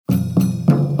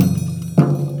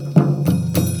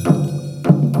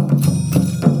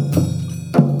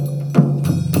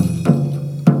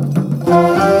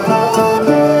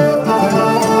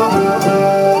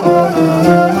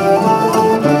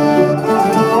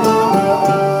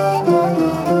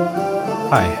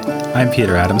Hi, I'm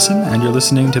Peter Adamson, and you're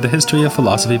listening to the History of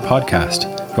Philosophy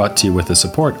podcast, brought to you with the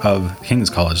support of King's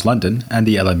College London and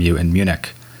the LMU in Munich,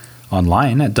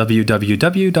 online at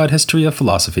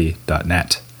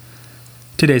www.historyofphilosophy.net.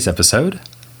 Today's episode,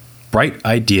 Bright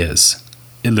Ideas,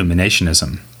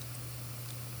 Illuminationism.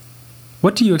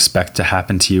 What do you expect to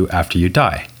happen to you after you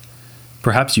die?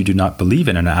 Perhaps you do not believe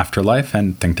in an afterlife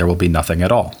and think there will be nothing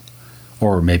at all.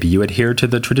 Or maybe you adhere to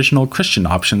the traditional Christian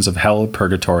options of hell,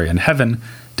 purgatory, and heaven,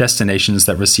 destinations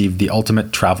that receive the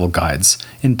ultimate travel guides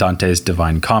in Dante's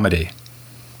Divine Comedy.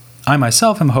 I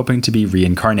myself am hoping to be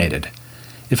reincarnated.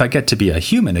 If I get to be a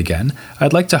human again,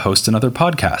 I'd like to host another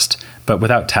podcast, but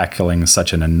without tackling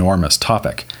such an enormous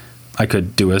topic. I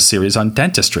could do a series on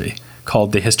dentistry,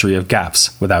 called The History of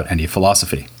Gaps, without any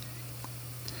philosophy.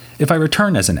 If I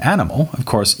return as an animal, of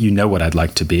course, you know what I'd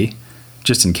like to be.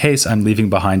 Just in case, I'm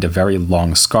leaving behind a very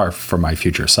long scarf for my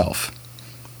future self.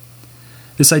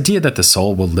 This idea that the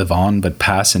soul will live on but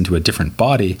pass into a different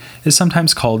body is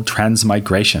sometimes called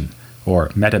transmigration, or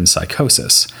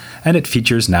metempsychosis, and it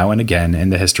features now and again in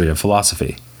the history of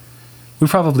philosophy. We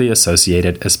probably associate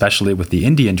it especially with the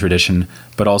Indian tradition,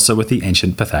 but also with the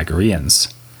ancient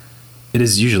Pythagoreans. It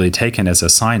is usually taken as a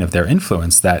sign of their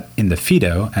influence that, in the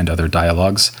Phaedo and other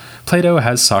dialogues, Plato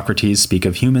has Socrates speak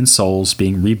of human souls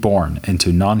being reborn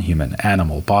into non-human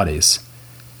animal bodies.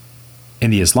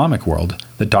 In the Islamic world,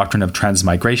 the doctrine of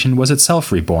transmigration was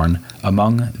itself reborn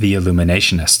among the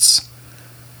Illuminationists.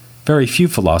 Very few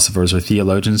philosophers or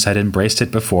theologians had embraced it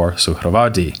before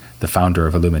Suhrawardi, the founder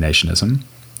of Illuminationism,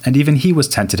 and even he was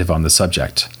tentative on the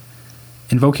subject.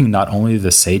 Invoking not only the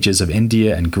sages of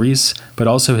India and Greece, but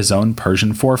also his own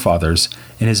Persian forefathers,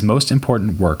 in his most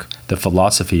important work, The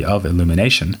Philosophy of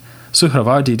Illumination,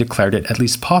 Suhrawardi declared it at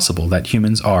least possible that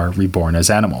humans are reborn as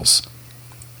animals.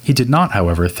 He did not,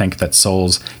 however, think that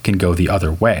souls can go the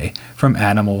other way, from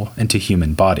animal into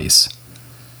human bodies.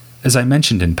 As I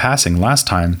mentioned in passing last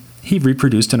time, he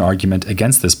reproduced an argument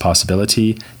against this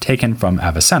possibility taken from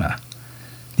Avicenna.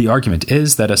 The argument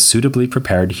is that a suitably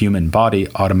prepared human body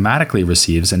automatically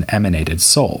receives an emanated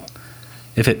soul.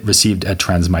 If it received a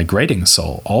transmigrating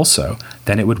soul also,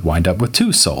 then it would wind up with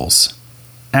two souls.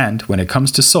 And when it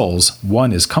comes to souls,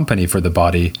 one is company for the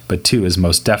body, but two is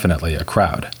most definitely a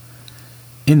crowd.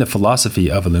 In The Philosophy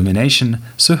of Illumination,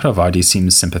 Suhrawardi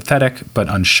seems sympathetic but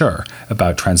unsure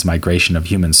about transmigration of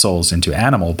human souls into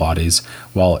animal bodies,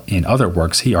 while in other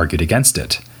works he argued against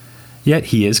it. Yet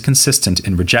he is consistent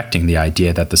in rejecting the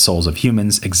idea that the souls of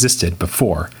humans existed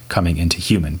before coming into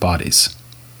human bodies.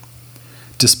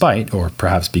 Despite, or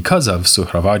perhaps because of,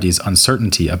 Suhrawardi's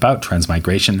uncertainty about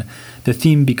transmigration, the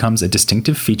theme becomes a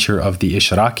distinctive feature of the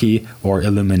Ishraqi or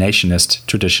Illuminationist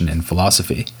tradition in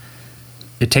philosophy.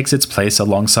 It takes its place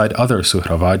alongside other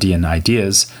Suhrawardian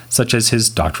ideas, such as his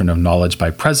doctrine of knowledge by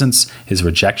presence, his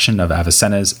rejection of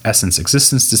Avicenna's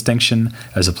essence-existence distinction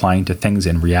as applying to things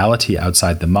in reality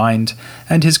outside the mind,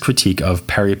 and his critique of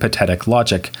peripatetic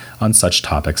logic on such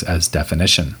topics as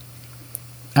definition.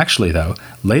 Actually, though,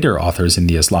 later authors in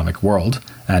the Islamic world,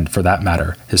 and for that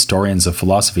matter, historians of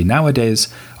philosophy nowadays,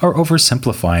 are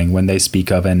oversimplifying when they speak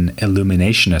of an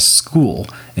Illuminationist school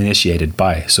initiated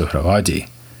by Suhrawardi.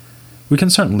 We can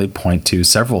certainly point to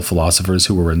several philosophers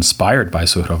who were inspired by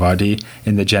Suhrawardi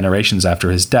in the generations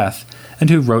after his death, and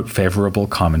who wrote favorable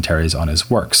commentaries on his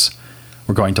works.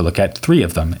 We're going to look at 3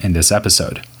 of them in this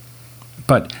episode.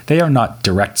 But they are not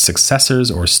direct successors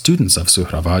or students of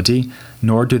Suhrawardi,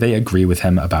 nor do they agree with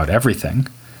him about everything.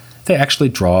 They actually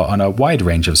draw on a wide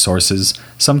range of sources,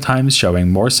 sometimes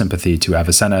showing more sympathy to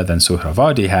Avicenna than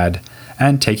Suhrawardi had,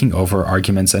 and taking over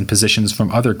arguments and positions from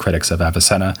other critics of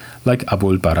Avicenna, like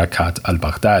Abul Barakat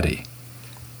al-Baghdadi.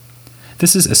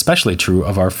 This is especially true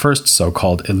of our first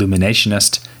so-called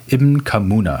Illuminationist, Ibn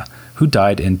Kamuna, who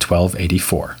died in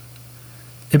 1284.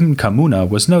 Ibn Kamuna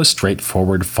was no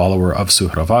straightforward follower of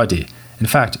Suhrawardi, in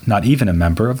fact, not even a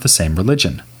member of the same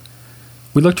religion.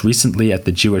 We looked recently at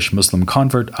the Jewish-Muslim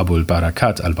convert Abul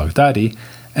Barakat al-Baghdadi,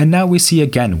 and now we see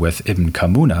again with Ibn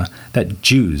Kamuna that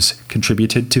Jews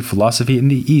contributed to philosophy in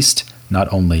the East, not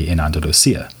only in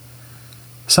Andalusia.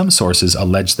 Some sources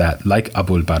allege that, like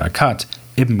Abul Barakat,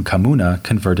 Ibn Kamuna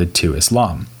converted to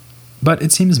Islam, but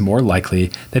it seems more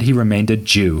likely that he remained a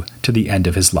Jew to the end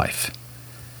of his life.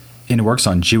 In works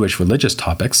on Jewish religious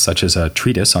topics, such as a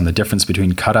treatise on the difference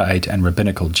between Karaite and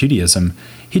Rabbinical Judaism,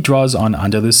 he draws on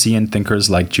Andalusian thinkers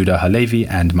like Judah Halevi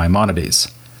and Maimonides.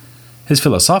 His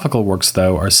philosophical works,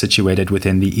 though, are situated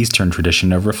within the Eastern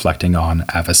tradition of reflecting on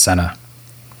Avicenna.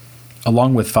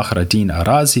 Along with Fakhreddin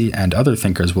Arazi and other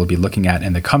thinkers we'll be looking at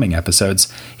in the coming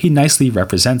episodes, he nicely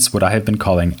represents what I have been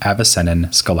calling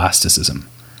Avicennan scholasticism.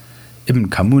 Ibn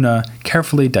Kamuna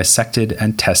carefully dissected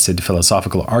and tested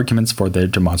philosophical arguments for their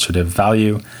demonstrative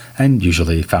value, and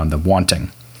usually found them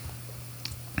wanting.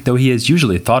 Though he is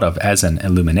usually thought of as an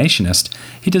illuminationist,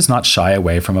 he does not shy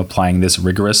away from applying this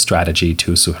rigorous strategy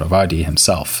to Suhrawardi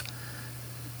himself.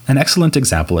 An excellent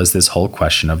example is this whole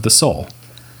question of the soul.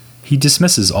 He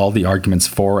dismisses all the arguments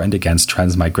for and against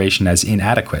transmigration as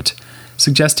inadequate,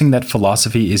 suggesting that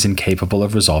philosophy is incapable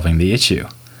of resolving the issue.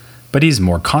 But he's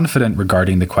more confident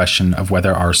regarding the question of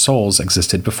whether our souls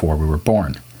existed before we were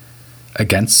born.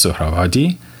 Against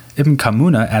Suhrawardi, Ibn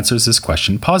Kamuna answers this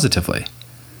question positively.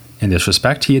 In this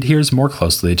respect, he adheres more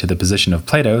closely to the position of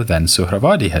Plato than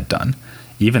Suhrawardi had done,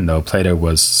 even though Plato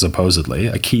was supposedly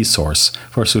a key source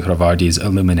for Suhrawardi's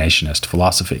illuminationist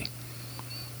philosophy.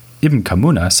 Ibn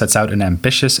Kamuna sets out an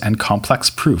ambitious and complex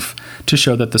proof to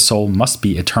show that the soul must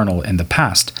be eternal in the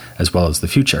past as well as the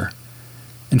future.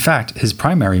 In fact, his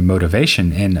primary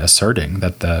motivation in asserting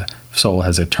that the soul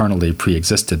has eternally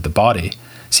pre-existed the body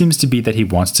seems to be that he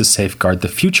wants to safeguard the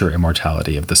future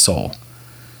immortality of the soul.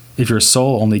 If your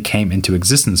soul only came into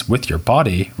existence with your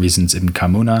body, reasons Ibn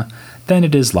Kamuna, then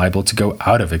it is liable to go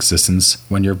out of existence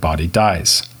when your body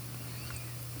dies.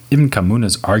 Ibn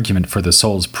Kamuna's argument for the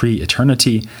soul's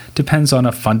pre-eternity depends on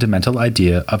a fundamental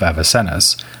idea of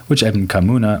Avicenna's, which Ibn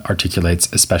Kamuna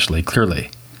articulates especially clearly.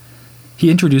 He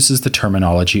introduces the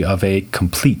terminology of a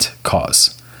complete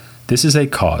cause. This is a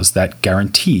cause that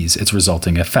guarantees its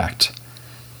resulting effect.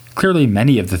 Clearly,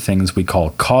 many of the things we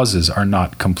call causes are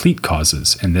not complete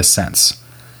causes in this sense.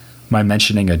 My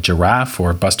mentioning a giraffe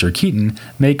or Buster Keaton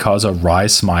may cause a wry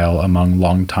smile among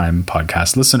long-time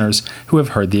podcast listeners who have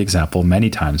heard the example many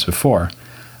times before,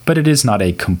 but it is not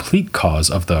a complete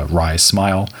cause of the wry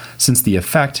smile, since the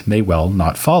effect may well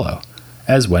not follow,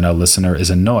 as when a listener is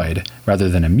annoyed rather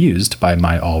than amused by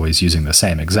my always using the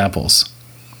same examples.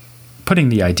 Putting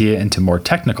the idea into more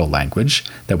technical language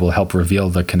that will help reveal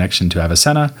the connection to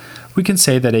Avicenna, we can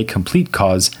say that a complete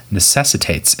cause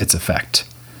necessitates its effect.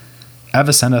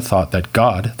 Avicenna thought that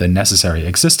God, the necessary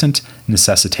existent,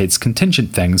 necessitates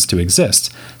contingent things to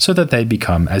exist so that they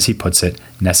become, as he puts it,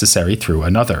 necessary through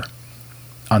another.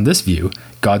 On this view,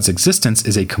 God's existence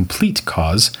is a complete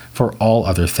cause for all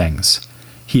other things.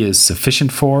 He is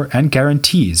sufficient for and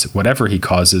guarantees whatever he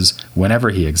causes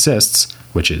whenever he exists,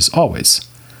 which is always.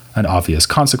 An obvious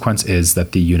consequence is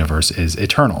that the universe is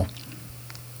eternal.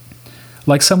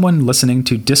 Like someone listening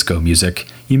to disco music,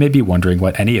 you may be wondering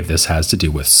what any of this has to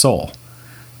do with soul.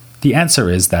 The answer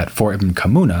is that for Ibn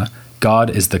Kamuna, God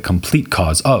is the complete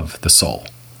cause of the soul.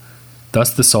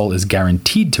 Thus, the soul is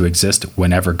guaranteed to exist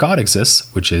whenever God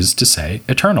exists, which is to say,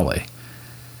 eternally.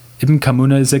 Ibn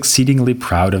Kamuna is exceedingly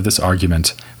proud of this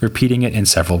argument, repeating it in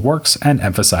several works and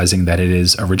emphasizing that it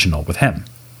is original with him.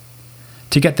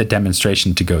 To get the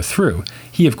demonstration to go through,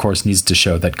 he of course needs to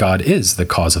show that God is the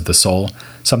cause of the soul,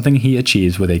 something he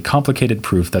achieves with a complicated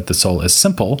proof that the soul is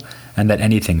simple, and that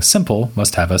anything simple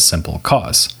must have a simple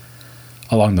cause.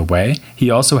 Along the way, he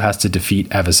also has to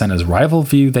defeat Avicenna's rival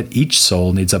view that each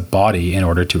soul needs a body in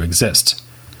order to exist.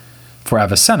 For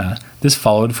Avicenna, this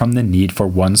followed from the need for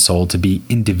one soul to be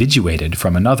individuated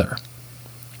from another.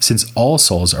 Since all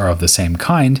souls are of the same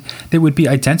kind, they would be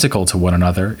identical to one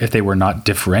another if they were not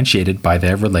differentiated by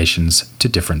their relations to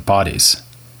different bodies.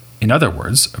 In other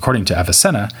words, according to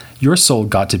Avicenna, your soul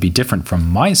got to be different from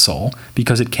my soul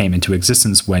because it came into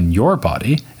existence when your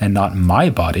body, and not my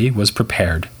body, was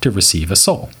prepared to receive a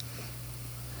soul.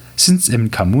 Since Ibn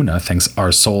Kamuna thinks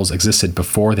our souls existed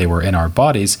before they were in our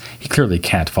bodies, he clearly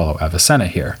can't follow Avicenna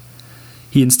here.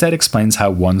 He instead explains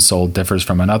how one soul differs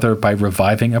from another by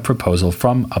reviving a proposal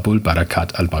from Abul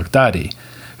Barakat al-Baghdadi,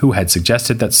 who had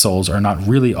suggested that souls are not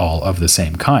really all of the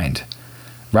same kind.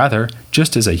 Rather,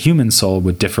 just as a human soul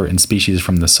would differ in species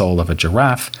from the soul of a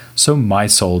giraffe, so my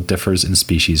soul differs in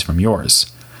species from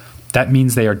yours. That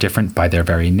means they are different by their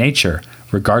very nature,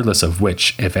 regardless of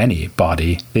which, if any,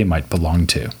 body they might belong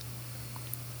to.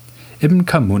 Ibn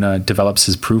Kamuna develops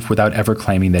his proof without ever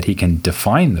claiming that he can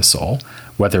define the soul,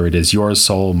 whether it is your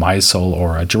soul, my soul,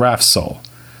 or a giraffe's soul.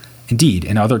 Indeed,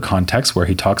 in other contexts where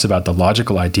he talks about the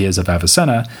logical ideas of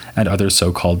Avicenna and other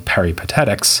so-called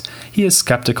peripatetics, he is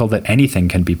skeptical that anything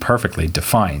can be perfectly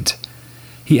defined.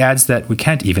 He adds that we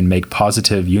can't even make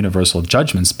positive universal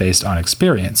judgments based on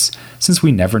experience, since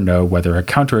we never know whether a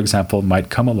counterexample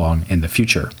might come along in the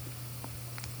future.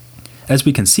 As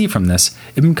we can see from this,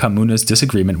 Ibn Kamuna's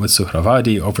disagreement with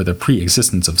Suhrawardi over the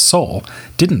pre-existence of soul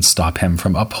didn't stop him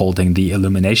from upholding the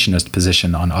illuminationist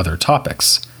position on other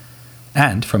topics.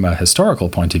 And, from a historical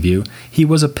point of view, he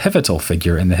was a pivotal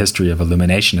figure in the history of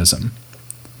illuminationism.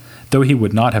 Though he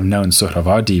would not have known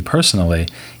Suhrawardi personally,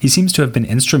 he seems to have been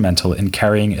instrumental in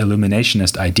carrying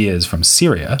illuminationist ideas from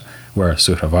Syria, where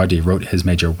Suhrawardi wrote his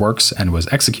major works and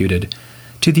was executed,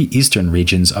 to the eastern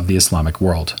regions of the Islamic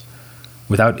world.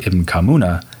 Without Ibn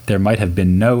Kamuna, there might have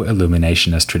been no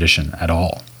illuminationist tradition at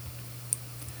all.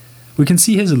 We can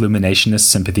see his illuminationist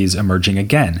sympathies emerging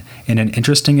again in an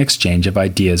interesting exchange of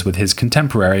ideas with his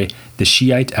contemporary, the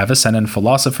Shiite Avicennan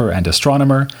philosopher and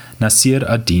astronomer Nasir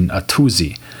ad-Din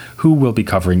at-Tusi, who we'll be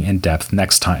covering in depth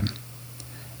next time.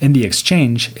 In the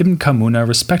exchange, Ibn Kamuna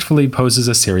respectfully poses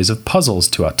a series of puzzles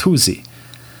to at-Tusi.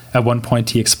 At one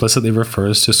point, he explicitly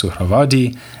refers to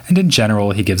Suhrawardi, and in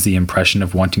general, he gives the impression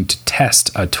of wanting to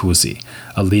test at-Tusi,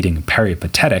 a leading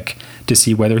peripatetic, to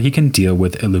see whether he can deal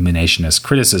with illuminationist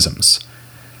criticisms.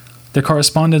 The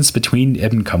correspondence between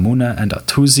Ibn Kamuna and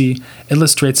at-Tusi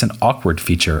illustrates an awkward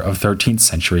feature of 13th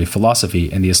century philosophy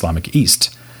in the Islamic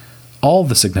East. All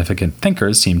the significant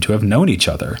thinkers seem to have known each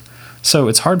other, so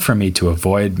it's hard for me to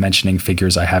avoid mentioning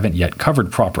figures I haven't yet covered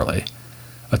properly.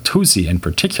 At-Tusi, in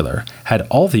particular, had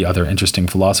all the other interesting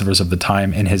philosophers of the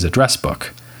time in his address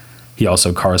book. He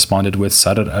also corresponded with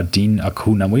Sadr ad-Din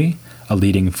Akhunawi, a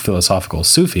leading philosophical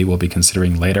Sufi we'll be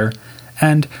considering later,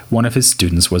 and one of his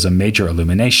students was a major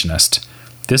illuminationist.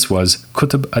 This was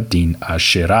Qutb ad-Din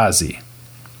ash-Shirazi.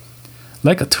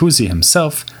 Like at-Tusi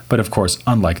himself, but of course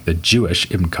unlike the Jewish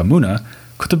Ibn Kamuna,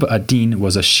 Qutb ad-Din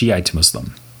was a Shiite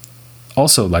Muslim.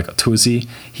 Also like at-Tusi,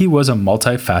 he was a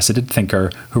multifaceted thinker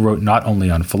who wrote not only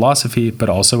on philosophy but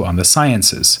also on the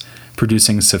sciences,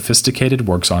 producing sophisticated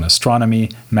works on astronomy,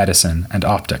 medicine, and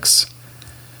optics.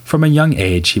 From a young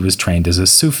age, he was trained as a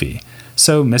Sufi,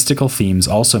 so mystical themes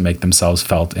also make themselves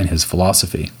felt in his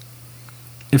philosophy.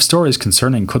 If stories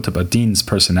concerning Qutb ad-Din's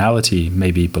personality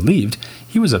may be believed,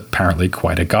 he was apparently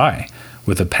quite a guy,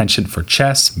 with a penchant for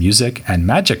chess, music, and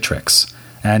magic tricks,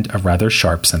 and a rather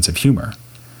sharp sense of humor.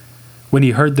 When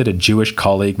he heard that a Jewish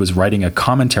colleague was writing a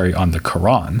commentary on the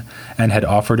Quran and had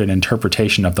offered an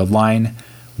interpretation of the line,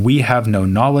 "We have no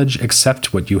knowledge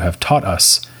except what you have taught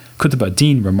us," Qutb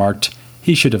ad-Din remarked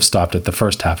he should have stopped at the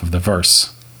first half of the verse.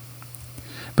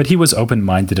 But he was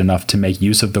open-minded enough to make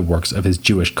use of the works of his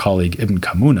Jewish colleague Ibn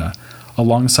Kamuna,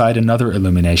 alongside another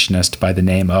illuminationist by the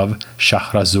name of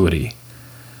Shahrazuri.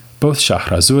 Both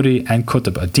Shahrazuri and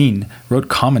Qutb ad-Din wrote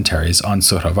commentaries on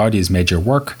Suhrawardi's major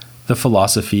work, The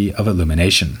Philosophy of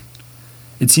Illumination.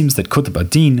 It seems that Qutb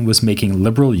ad-Din was making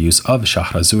liberal use of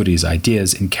Shahrazuri's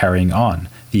ideas in carrying on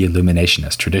the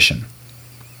illuminationist tradition.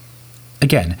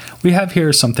 Again, we have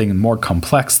here something more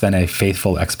complex than a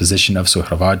faithful exposition of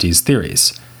Suhrawardi's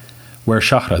theories. Where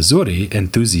Shahrazuri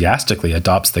enthusiastically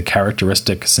adopts the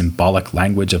characteristic symbolic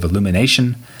language of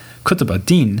illumination, Qutb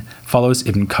ad-Din follows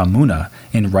Ibn Kamuna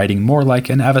in writing more like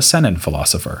an Avicennan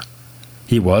philosopher.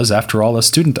 He was, after all, a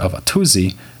student of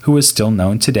at-Tusi, who is still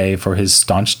known today for his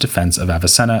staunch defense of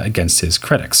Avicenna against his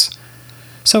critics.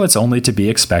 So it's only to be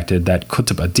expected that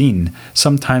Qutb ad-Din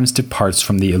sometimes departs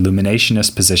from the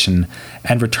illuminationist position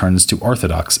and returns to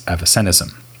orthodox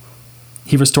Avicennism.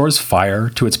 He restores fire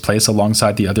to its place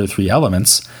alongside the other three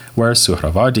elements, where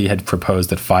Suhrawardi had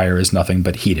proposed that fire is nothing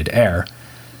but heated air,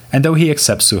 and though he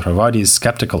accepts Suhrawardi's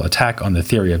skeptical attack on the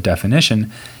theory of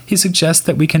definition, he suggests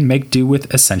that we can make do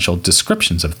with essential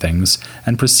descriptions of things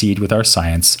and proceed with our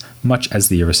science much as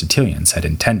the Aristotelians had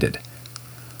intended.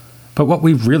 But what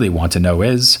we really want to know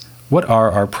is, what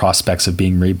are our prospects of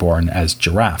being reborn as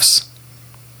giraffes?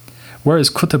 Whereas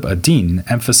Qutb ad-Din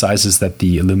emphasizes that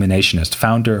the illuminationist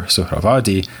founder,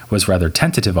 Suhrawardi, was rather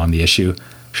tentative on the issue,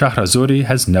 Shahrazuri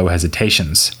has no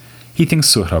hesitations. He thinks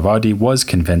Suhrawardi was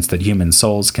convinced that human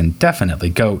souls can definitely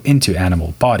go into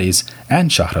animal bodies,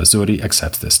 and Shahrazuri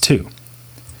accepts this too.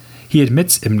 He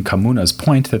admits Ibn Kamuna's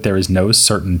point that there is no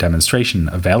certain demonstration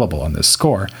available on this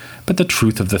score, but the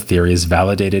truth of the theory is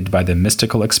validated by the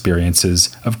mystical experiences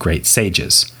of great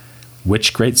sages.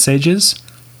 Which great sages?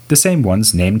 The same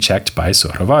ones name-checked by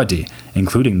Suhrawardi,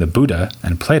 including the Buddha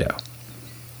and Plato.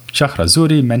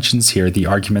 Shahrazuri mentions here the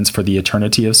arguments for the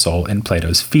eternity of soul in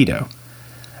Plato's Phaedo.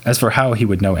 As for how he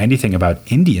would know anything about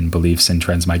Indian beliefs in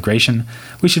transmigration,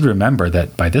 we should remember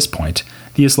that, by this point,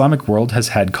 the Islamic world has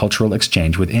had cultural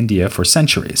exchange with India for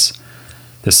centuries.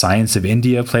 The science of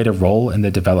India played a role in the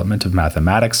development of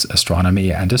mathematics,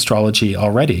 astronomy, and astrology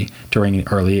already during the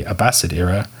early Abbasid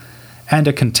era, and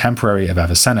a contemporary of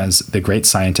Avicenna's, the great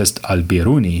scientist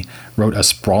Al-Biruni, wrote a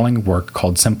sprawling work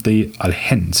called simply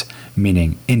Al-Hind,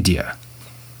 meaning India.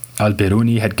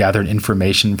 Al-Biruni had gathered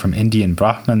information from Indian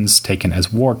Brahmins taken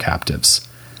as war captives.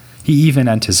 He even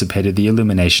anticipated the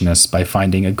Illuminationists by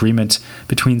finding agreement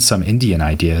between some Indian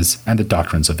ideas and the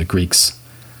doctrines of the Greeks.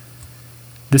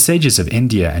 The sages of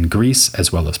India and Greece,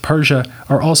 as well as Persia,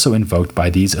 are also invoked by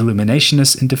these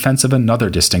illuminationists in defense of another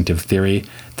distinctive theory,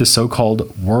 the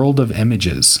so-called world of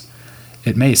images.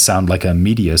 It may sound like a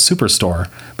media superstore,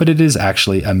 but it is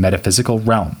actually a metaphysical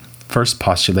realm, first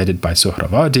postulated by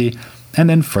Suhrawardi, and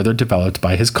then further developed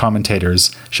by his commentators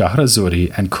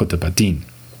Shahrazuri and Qutb ad-Din.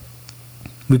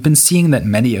 We've been seeing that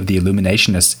many of the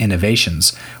illuminationists'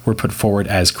 innovations were put forward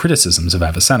as criticisms of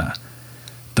Avicenna.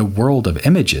 The world of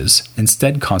images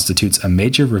instead constitutes a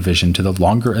major revision to the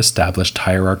longer established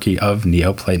hierarchy of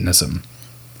Neoplatonism.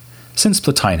 Since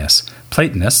Plotinus,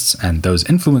 Platonists, and those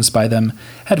influenced by them,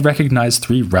 had recognized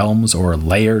three realms or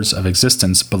layers of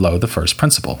existence below the first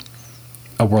principle.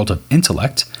 A world of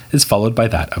intellect is followed by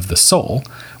that of the soul,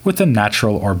 with the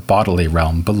natural or bodily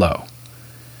realm below.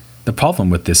 The problem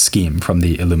with this scheme from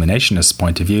the illuminationist's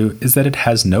point of view is that it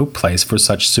has no place for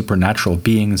such supernatural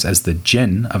beings as the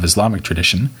jinn of Islamic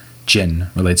tradition — jinn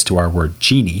relates to our word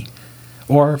genie —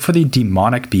 or for the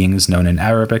demonic beings known in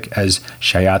Arabic as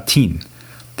shayateen.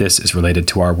 This is related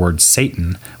to our word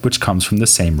Satan, which comes from the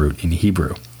same root in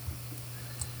Hebrew.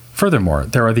 Furthermore,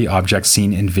 there are the objects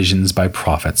seen in visions by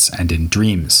prophets and in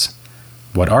dreams.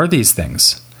 What are these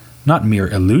things? Not mere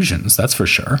illusions, that's for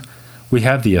sure. We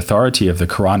have the authority of the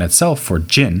Quran itself for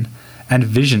jinn, and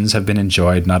visions have been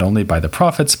enjoyed not only by the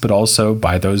prophets, but also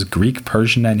by those Greek,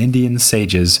 Persian, and Indian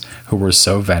sages who were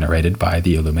so venerated by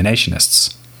the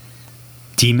illuminationists.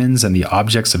 Demons and the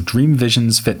objects of dream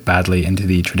visions fit badly into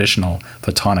the traditional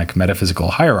Platonic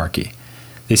metaphysical hierarchy.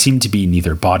 They seem to be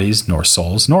neither bodies, nor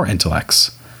souls, nor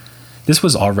intellects. This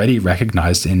was already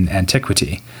recognized in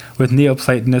antiquity, with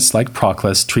Neoplatonists like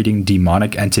Proclus treating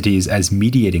demonic entities as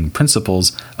mediating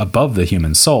principles above the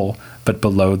human soul, but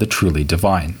below the truly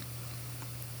divine.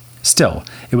 Still,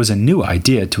 it was a new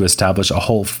idea to establish a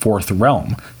whole fourth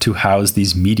realm to house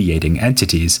these mediating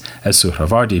entities, as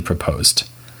Suhrawardi proposed.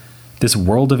 This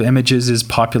world of images is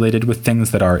populated with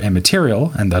things that are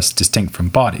immaterial and thus distinct from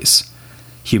bodies.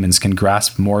 Humans can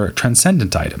grasp more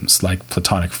transcendent items, like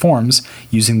Platonic forms,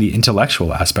 using the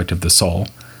intellectual aspect of the soul.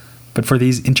 But for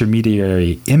these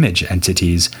intermediary image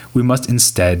entities, we must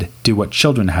instead do what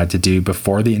children had to do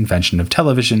before the invention of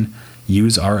television: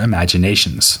 use our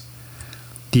imaginations.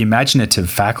 The imaginative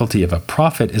faculty of a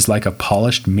prophet is like a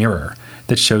polished mirror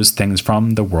that shows things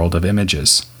from the world of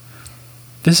images.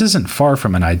 This isn't far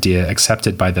from an idea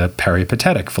accepted by the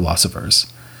peripatetic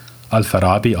philosophers.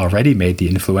 Al-Farabi already made the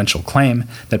influential claim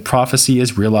that prophecy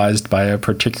is realized by a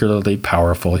particularly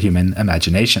powerful human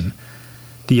imagination.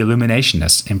 The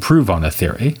illuminationists improve on the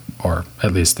theory, or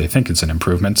at least they think it's an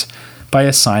improvement, by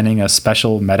assigning a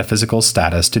special metaphysical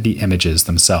status to the images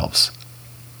themselves.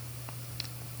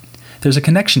 There's a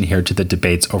connection here to the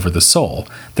debates over the soul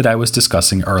that I was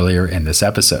discussing earlier in this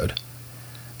episode.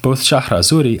 Both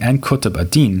Shahrazuri and Qutb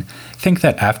ad-Din think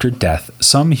that after death,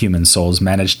 some human souls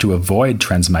manage to avoid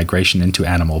transmigration into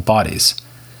animal bodies.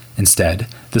 Instead,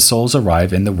 the souls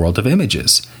arrive in the world of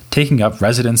images, taking up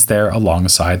residence there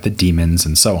alongside the demons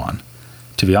and so on.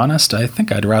 To be honest, I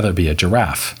think I'd rather be a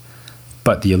giraffe.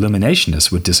 But the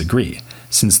illuminationists would disagree,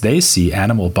 since they see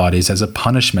animal bodies as a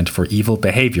punishment for evil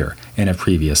behavior in a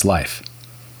previous life.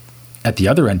 At the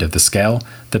other end of the scale,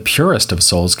 the purest of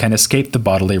souls can escape the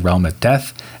bodily realm at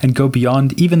death and go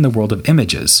beyond even the world of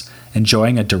images,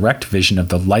 enjoying a direct vision of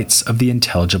the lights of the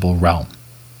intelligible realm.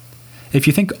 If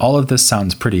you think all of this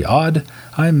sounds pretty odd,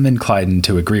 I'm inclined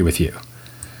to agree with you.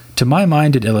 To my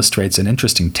mind, it illustrates an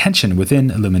interesting tension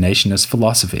within illuminationist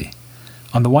philosophy.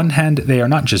 On the one hand, they are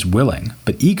not just willing,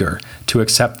 but eager to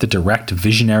accept the direct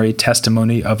visionary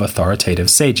testimony of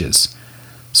authoritative sages.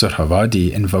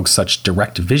 Suhrawardi invokes such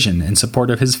direct vision in support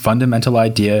of his fundamental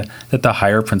idea that the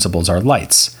higher principles are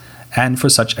lights, and for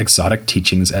such exotic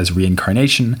teachings as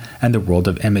reincarnation and the world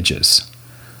of images.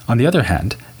 On the other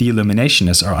hand, the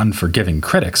illuminationists are unforgiving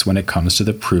critics when it comes to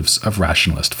the proofs of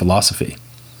rationalist philosophy.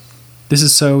 This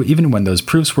is so even when those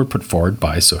proofs were put forward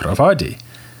by Suhrawardi.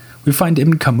 We find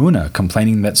Ibn Kamuna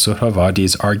complaining that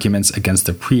Suhrawardi's arguments against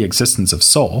the pre-existence of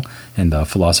soul in the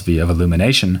philosophy of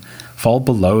illumination fall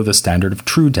below the standard of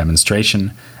true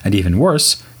demonstration, and even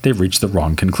worse, they reach the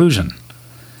wrong conclusion.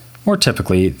 More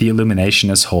typically, the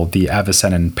illuminationists hold the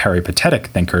Avicennan peripatetic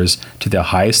thinkers to the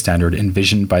high standard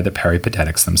envisioned by the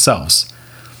peripatetics themselves,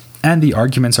 and the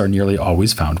arguments are nearly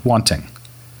always found wanting.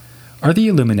 Are the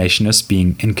illuminationists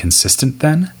being inconsistent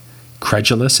then?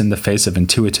 Credulous in the face of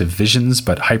intuitive visions,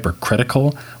 but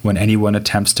hypercritical when anyone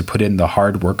attempts to put in the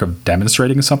hard work of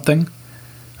demonstrating something?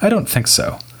 I don't think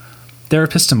so. Their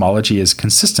epistemology is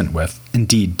consistent with,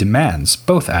 indeed demands,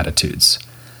 both attitudes.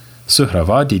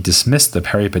 Suhrawardi dismissed the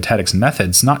peripatetics'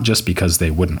 methods not just because they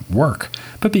wouldn't work,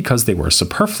 but because they were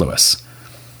superfluous.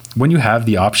 When you have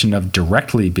the option of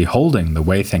directly beholding the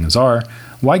way things are,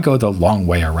 why go the long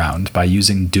way around by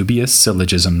using dubious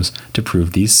syllogisms to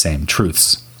prove these same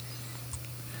truths?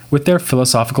 With their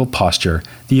philosophical posture,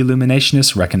 the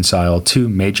Illuminationists reconcile two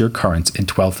major currents in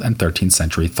 12th and 13th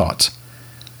century thought.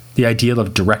 The ideal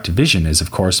of direct vision is,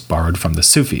 of course, borrowed from the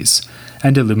Sufis,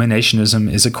 and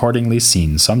Illuminationism is accordingly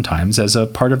seen sometimes as a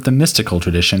part of the mystical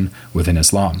tradition within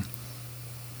Islam.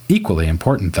 Equally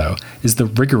important, though, is the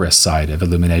rigorous side of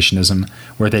Illuminationism,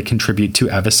 where they contribute to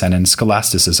Avicennan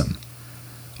scholasticism.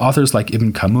 Authors like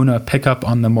Ibn Kamuna pick up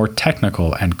on the more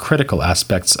technical and critical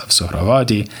aspects of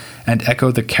Suhrawardi and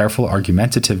echo the careful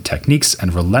argumentative techniques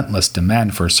and relentless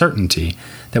demand for certainty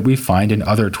that we find in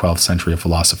other 12th century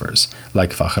philosophers,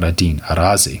 like Fakhruddin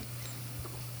Arazi.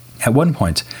 At one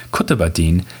point, Qutb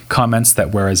ad-Din comments that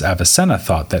whereas Avicenna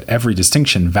thought that every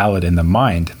distinction valid in the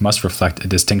mind must reflect a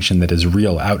distinction that is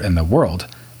real out in the world,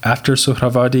 after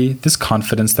Suhrawardi, this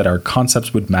confidence that our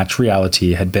concepts would match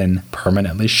reality had been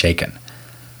permanently shaken.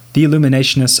 The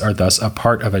Illuminationists are thus a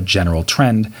part of a general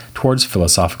trend towards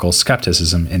philosophical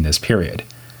skepticism in this period,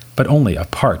 but only a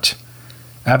part.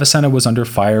 Avicenna was under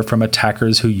fire from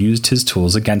attackers who used his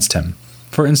tools against him,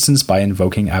 for instance by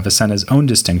invoking Avicenna's own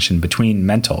distinction between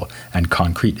mental and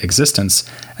concrete existence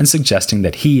and suggesting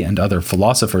that he and other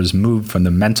philosophers moved from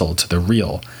the mental to the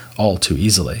real all too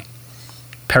easily.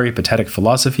 Peripatetic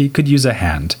philosophy could use a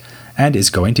hand, and is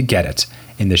going to get it,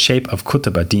 in the shape of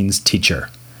Qutb ad-Din's teacher.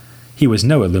 He was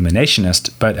no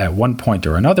Illuminationist, but at one point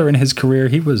or another in his career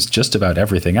he was just about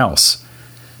everything else.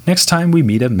 Next time we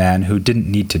meet a man who didn't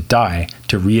need to die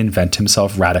to reinvent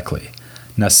himself radically,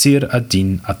 Nasir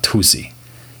ad-Din at-Tusi,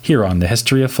 here on the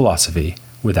History of Philosophy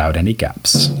Without Any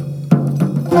Gaps.